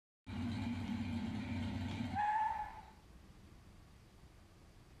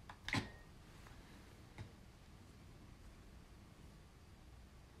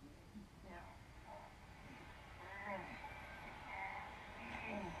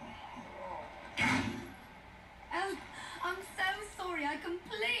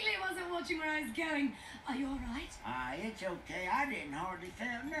watching where I was going. Are you all right? It's okay. I didn't hardly feel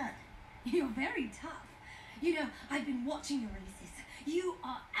nothing. You're very tough. You know, I've been watching your races. You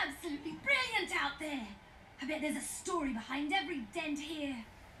are absolutely brilliant out there. I bet there's a story behind every dent here.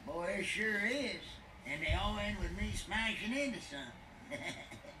 Boy, it sure is. And they all end with me smashing into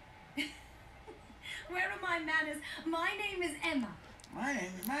something. Where are my manners? My name is Emma. My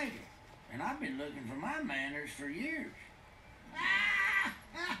name's Major, and I've been looking for my manners for years.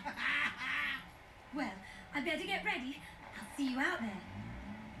 Well, I better get ready. I'll see you out there.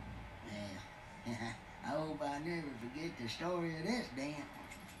 Well, I hope I never forget the story of this dance.